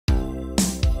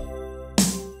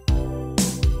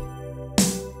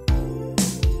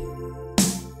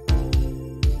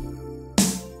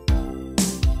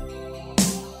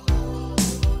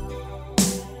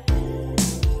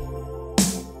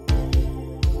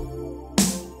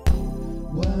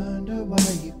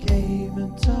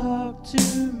to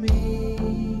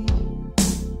me.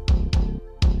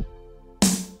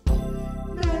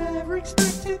 Never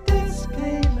expected this,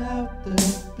 came out the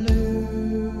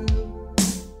blue.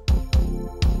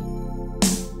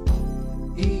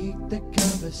 Eat the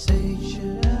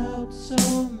conversation out so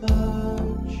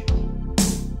much.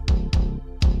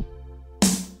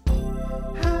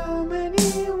 How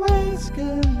many ways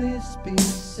can this be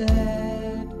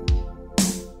said?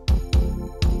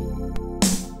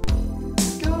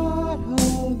 Got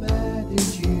home, added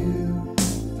you,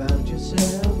 found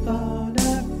yourself on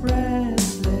a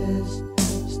friends list,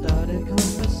 started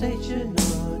conversation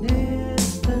on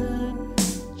instant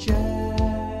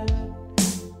chat,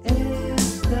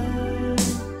 instant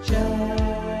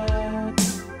chat.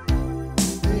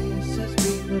 This has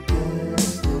been the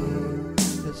best thing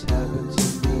that's happened to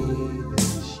me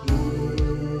this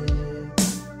year.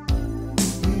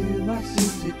 You are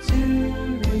suited to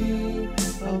me,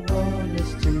 I want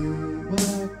us to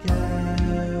work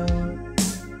out.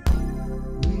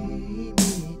 We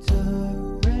meet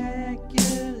up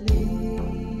regularly.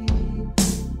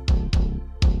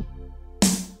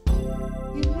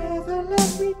 You never let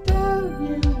me down,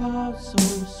 you are so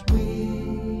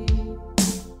sweet.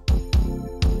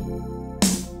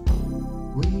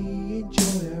 We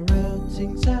enjoy our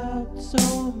outings out so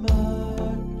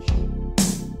much.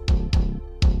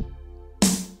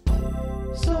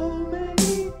 So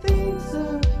many things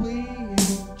that we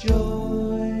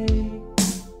enjoy.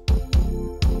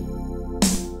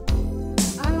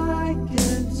 I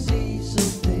can see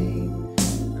something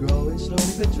growing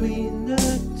slowly between the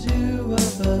two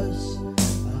of us.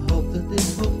 I hope that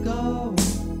this will go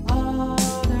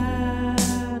on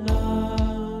and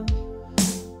on,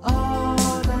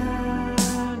 on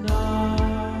and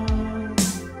on.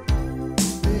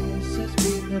 This has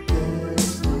been the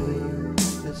best thing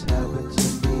that's happened to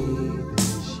me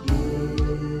this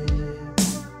year.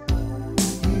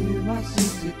 You are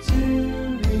suited to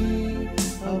me,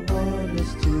 I want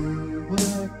us to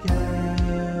work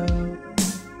out.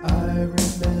 I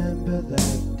remember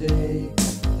that day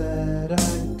that I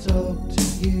talked to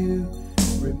you.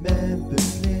 Remember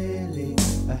clearly,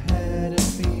 I had a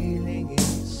feeling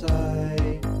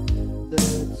inside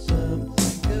that something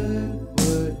good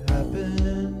would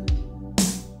happen.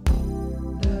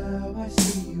 Now I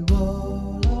see you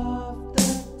all of the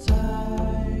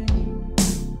time.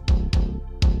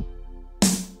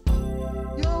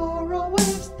 You're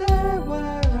always there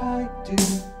where I do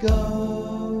go.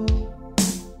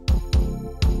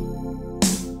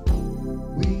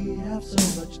 We have so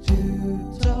much to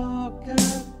talk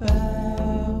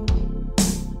about,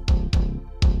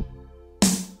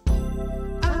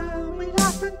 and we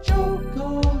laugh and joke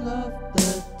all of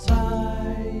the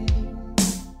time.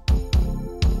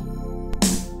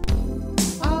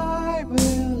 I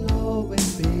will always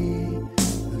be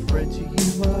a friend to you,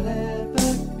 whatever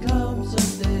comes of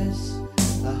this.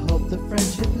 I hope the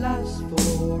friendship lasts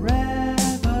forevermore,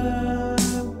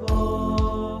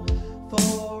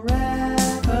 forevermore.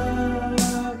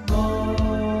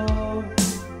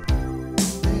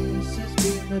 This has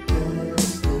been the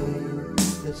best thing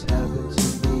that's happened to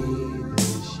me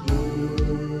this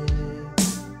year.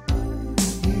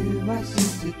 You are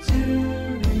suited to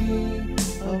me,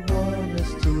 I want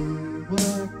us to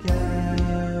work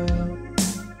out.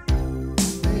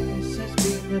 This has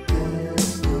been the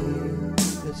best thing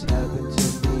that's happened to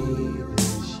me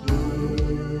this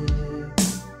year.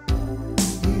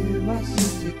 You are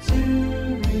suited to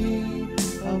me.